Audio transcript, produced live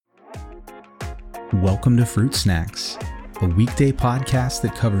Welcome to Fruit Snacks, a weekday podcast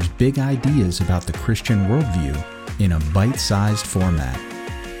that covers big ideas about the Christian worldview in a bite-sized format.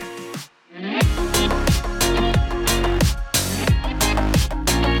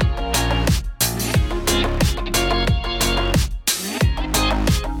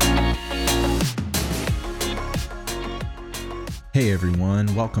 Hey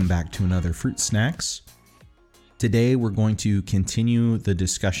everyone, welcome back to another Fruit Snacks. Today we're going to continue the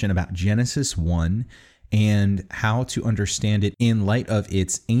discussion about Genesis 1 and how to understand it in light of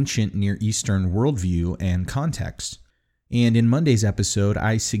its ancient Near Eastern worldview and context. And in Monday's episode,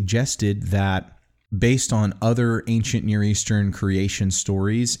 I suggested that based on other ancient Near Eastern creation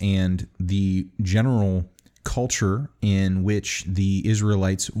stories and the general culture in which the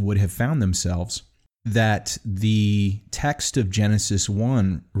Israelites would have found themselves, that the text of Genesis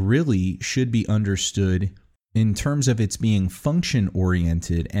 1 really should be understood in terms of its being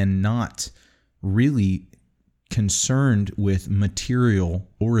function-oriented and not really concerned with material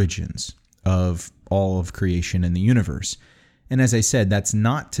origins of all of creation in the universe. And as I said, that's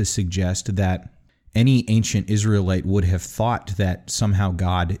not to suggest that any ancient Israelite would have thought that somehow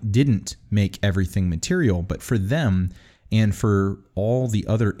God didn't make everything material, but for them and for all the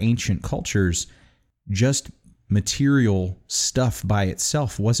other ancient cultures, just material stuff by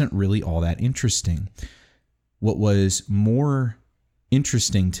itself wasn't really all that interesting. What was more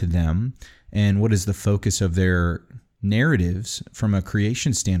interesting to them, and what is the focus of their narratives from a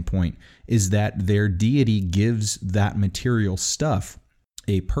creation standpoint, is that their deity gives that material stuff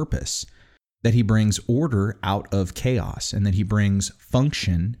a purpose, that he brings order out of chaos, and that he brings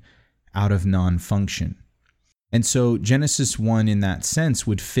function out of non-function. And so Genesis 1 in that sense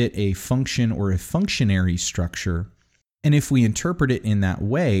would fit a function or a functionary structure. And if we interpret it in that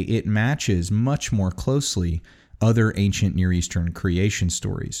way, it matches much more closely other ancient Near Eastern creation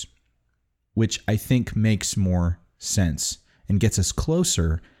stories, which I think makes more sense and gets us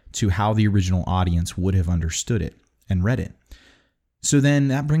closer to how the original audience would have understood it and read it. So then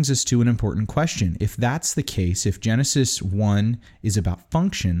that brings us to an important question. If that's the case, if Genesis 1 is about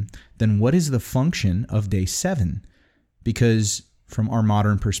function, then what is the function of day 7? Because from our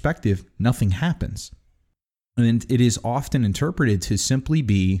modern perspective, nothing happens. And it is often interpreted to simply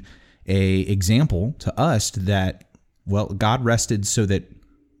be an example to us that, well, God rested so that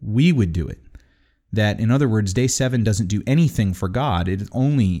we would do it. That, in other words, day 7 doesn't do anything for God. It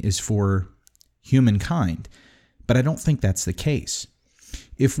only is for humankind. But I don't think that's the case.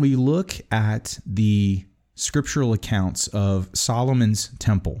 If we look at the scriptural accounts of Solomon's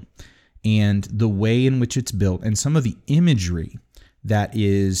temple and the way in which it's built and some of the imagery that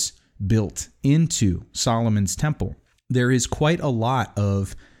is built into Solomon's temple, there is quite a lot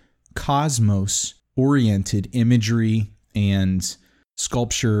of cosmos-oriented imagery and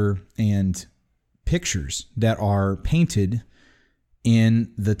sculpture and pictures that are painted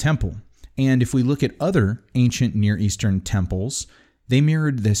in the temple. And if we look at other ancient Near Eastern temples, they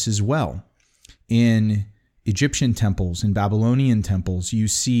mirrored this as well. In Egyptian temples and Babylonian temples, you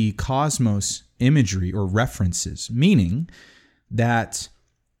see cosmos imagery or references, meaning that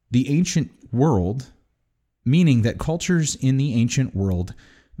the ancient world, meaning that cultures in the ancient world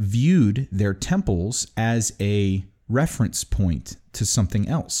viewed their temples as a reference point to something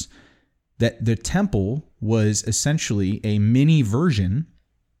else. That the temple was essentially a mini version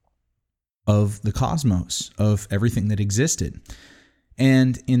of the cosmos, of everything that existed.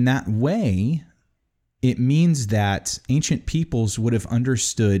 And in that way, it means that ancient peoples would have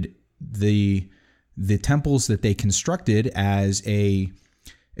understood the temples that they constructed as a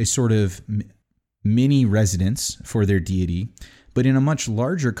sort of mini residence for their deity. But in a much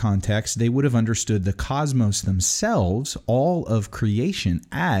larger context, they would have understood the cosmos themselves, all of creation,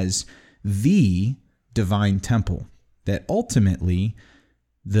 as the divine temple. That ultimately,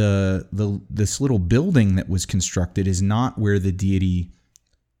 this little building that was constructed is not where the deity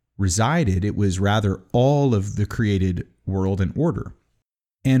resided. It was rather all of the created world and order.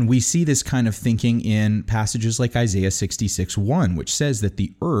 And we see this kind of thinking in passages like Isaiah 66:1, which says that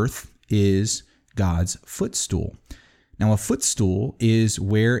the earth is God's footstool. Now, a footstool is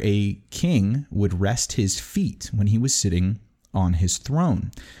where a king would rest his feet when he was sitting on his throne.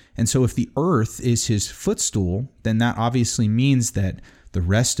 And so if the earth is his footstool, then that obviously means that the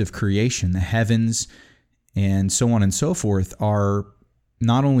rest of creation, the heavens, and so on and so forth, are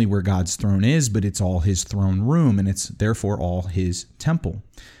not only where God's throne is, but it's all his throne room, and it's therefore all his temple.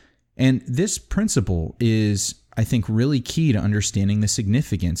 And this principle is, I think, really key to understanding the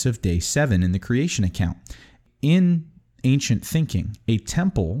significance of day 7 in the creation account. In ancient thinking, a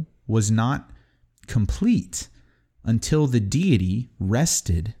temple was not complete until the deity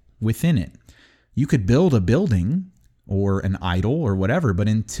rested within it. You could build a building or an idol or whatever, but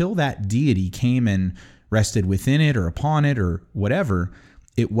until that deity came and rested within it or upon it or whatever,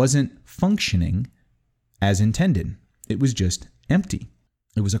 it wasn't functioning as intended. It was just empty.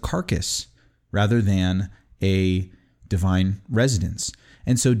 It was a carcass rather than a divine residence.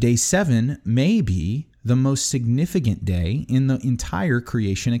 And so day 7 may be the most significant day in the entire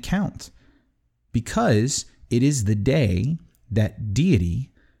creation account because it is the day that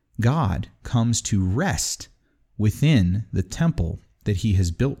deity, God, comes to rest within the temple that he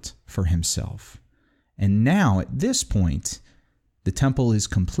has built for himself. And now at this point, the temple is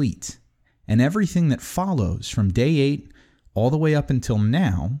complete. And everything that follows from day 8 all the way up until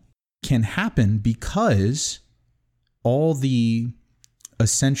now can happen because all the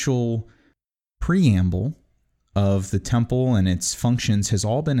essential preamble of the temple and its functions has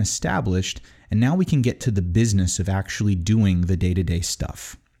all been established, and now we can get to the business of actually doing the day-to-day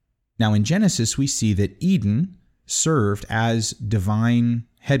stuff. Now in Genesis, we see that Eden served as divine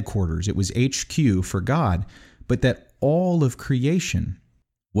headquarters. It was HQ for God, but that all of creation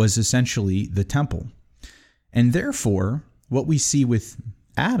was essentially the temple. And therefore, what we see with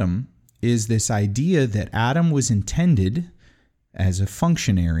Adam is this idea that Adam was intended as a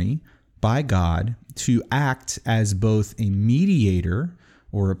functionary by God to act as both a mediator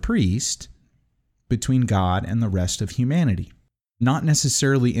or a priest between God and the rest of humanity. Not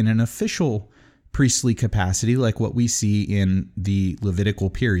necessarily in an official priestly capacity like what we see in the Levitical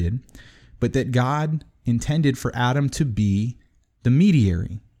period, but that God intended for Adam to be the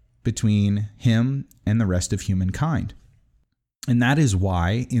mediator between him and the rest of humankind. And that is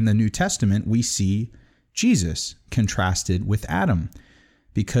why in the New Testament we see Jesus contrasted with Adam,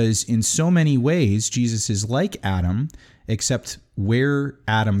 because in so many ways Jesus is like Adam, except where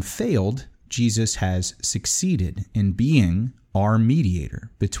Adam failed, Jesus has succeeded in being our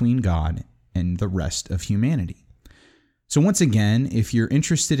mediator between God and the rest of humanity. So once again, if you're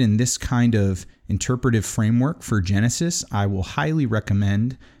interested in this kind of interpretive framework for Genesis, I will highly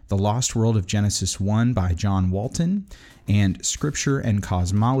recommend The Lost World of Genesis 1 by John Walton and Scripture and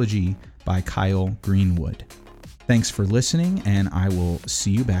Cosmology by Kyle Greenwood. Thanks for listening, and I will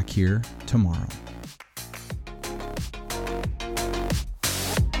see you back here tomorrow.